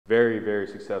very, very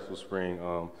successful spring.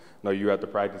 No, you were at the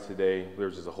practice today. There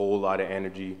was just a whole lot of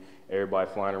energy,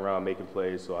 everybody flying around, making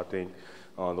plays. So I think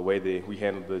the way that we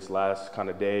handled this last kind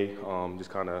of day just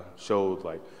kind of showed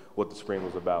like what the spring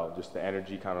was about. Just the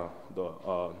energy kind of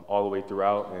all the way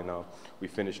throughout, and we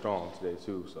finished strong today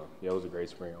too. So yeah, it was a great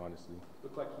spring, honestly.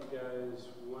 Looked like you guys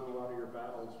won a lot of your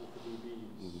battles with the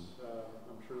DBs.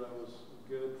 I'm sure that was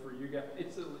good for you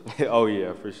guys. Oh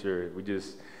yeah, for sure. We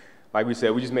just, like we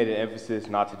said, we just made an emphasis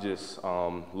not to just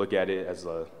look at it as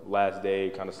a last day,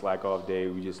 kind of slack off day.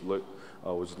 We just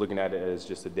was just looking at it as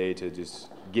just a day to just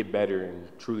get better and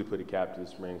truly put a cap to the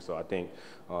spring. So I think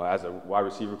as a wide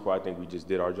receiver core, I think we just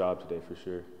did our job today for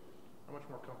sure. How much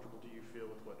more comfortable do you feel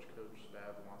with what Coach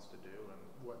Babb wants to do,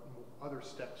 and what other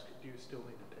steps do you still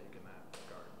need to take in that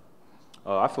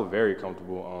regard? I feel very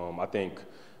comfortable. I think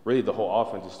really the whole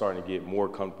offense is starting to get more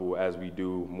comfortable as we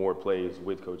do more plays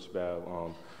with Coach Babb.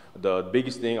 The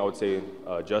biggest thing I would say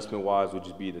adjustment-wise would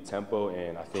just be the tempo,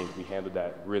 and I think we handled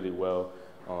that really well.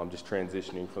 Just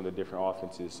transitioning from the different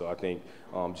offenses. So I think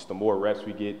just the more reps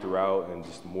we get throughout and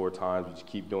just the more times we just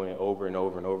keep doing it over and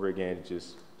over and over again, it's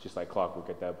just like clockwork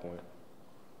at that point.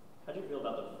 How do you feel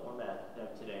about the format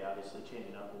of today, obviously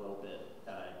changing up a little bit?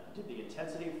 Did the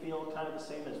intensity feel kind of the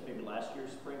same as maybe last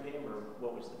year's spring game, or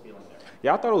what was the feeling there?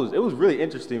 Yeah, I thought it was really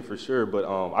interesting for sure, but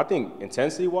I think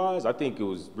intensity-wise, I think it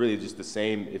was really just the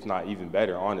same, if not even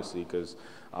better, honestly, because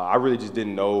I really just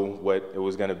didn't know what it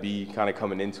was going to be kind of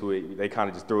coming into it. They kind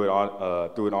of just threw it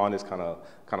on us kind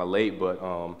of late, but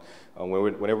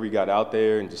whenever we got out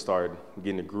there and just started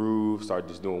getting the groove, started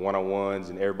just doing one-on-ones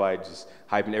and everybody just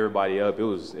hyping everybody up, it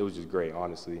was just great,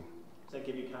 honestly. Does that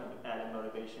give you kind of added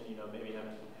motivation, maybe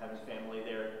having family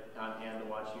there on hand to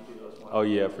watch you do those ones? Oh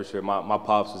yeah, for sure. My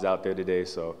pops was out there today,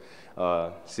 so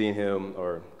seeing him,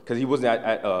 because he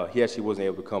he actually wasn't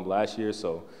able to come last year,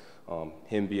 so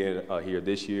him being here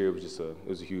this year was it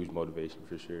was a huge motivation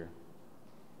for sure.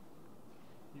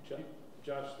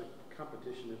 Josh, the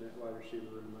competition in that wide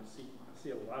receiver room, I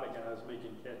see a lot of guys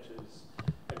making catches.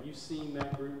 Have you seen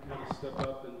that group kind of step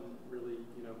up and really,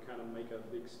 kind of make a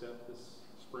big step this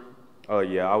spring?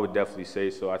 Yeah, I would definitely say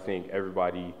so. I think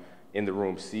everybody in the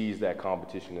room sees that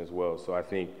competition as well. So I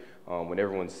think when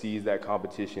everyone sees that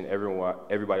competition,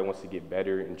 everybody wants to get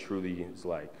better, and truly it's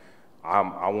like,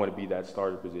 I want to be that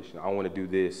starter position. I want to do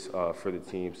this for the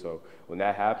team. So when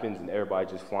that happens and everybody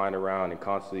just flying around and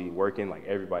constantly working, like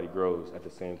everybody grows at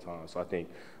the same time. So I think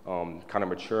kind of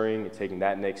maturing and taking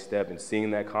that next step and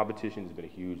seeing that competition has been a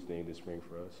huge thing this spring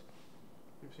for us.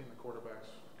 We've seen the quarterbacks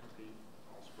compete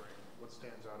all spring. What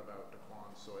stands out about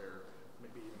DeQuan, Sawyer,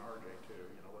 maybe even RJ too?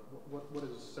 What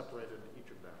has separated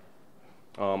each of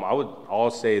them? I would all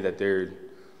say that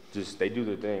they do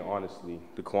their thing, honestly.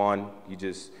 DeQuan,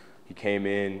 he came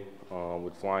in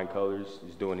with flying colors,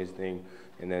 just doing his thing.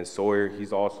 And then Sawyer,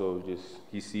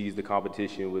 he sees the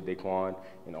competition with DeQuan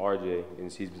and RJ,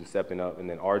 and he's been stepping up. And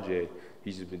then RJ,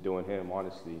 he's just been doing him,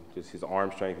 honestly. Just his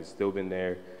arm strength has still been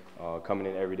there, coming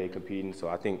in every day competing. So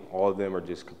I think all of them are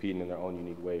just competing in their own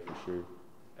unique way for sure.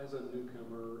 As a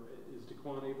newcomer, is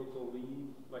DeQuan able to lead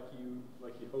like you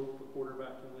hope a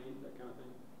quarterback can lead, that kind of thing?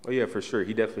 Oh yeah, for sure.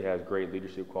 He definitely has great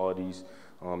leadership qualities.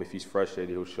 If he's frustrated,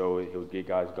 he'll show it. He'll get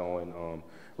guys going.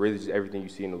 Really, just everything you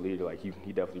see in the leader, like he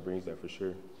definitely brings that for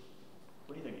sure.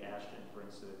 What do you think Ashton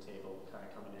brings to the table, kind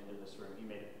of coming into this room? He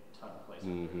made a ton of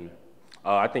plays.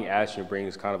 I think Ashton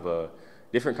brings kind of a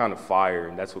different kind of fire,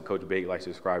 and that's what Coach Bates likes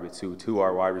to describe it to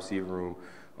our wide receiver room.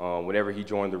 Whenever he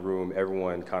joined the room,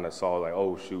 everyone kind of saw like,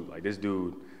 oh shoot, like this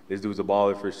dude's a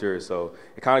baller for sure. So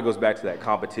it kind of goes back to that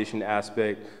competition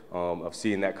aspect of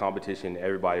seeing that competition.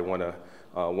 Everybody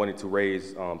wanted to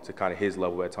raise to kind of his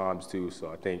level at times too.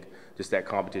 So I think just that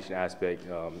competition aspect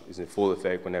is in full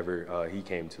effect whenever he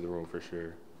came to the room for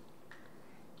sure.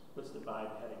 What's the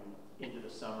vibe heading into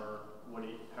the summer?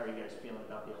 How are you guys feeling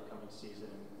about the upcoming season?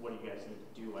 And what do you guys need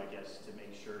to do, I guess, to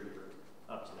make sure you're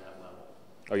up to that level?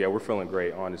 Oh yeah, we're feeling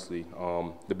great, honestly.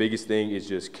 The biggest thing is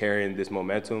just carrying this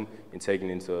momentum and taking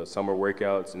it into summer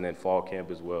workouts and then fall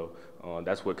camp as well.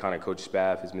 That's what kind of Coach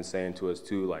Spaff has been saying to us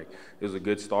too. Like, it was a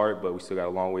good start, but we still got a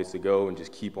long ways to go, and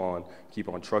just keep on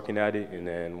trucking at it. And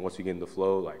then once we get in the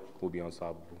flow, like, we'll be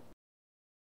unstoppable.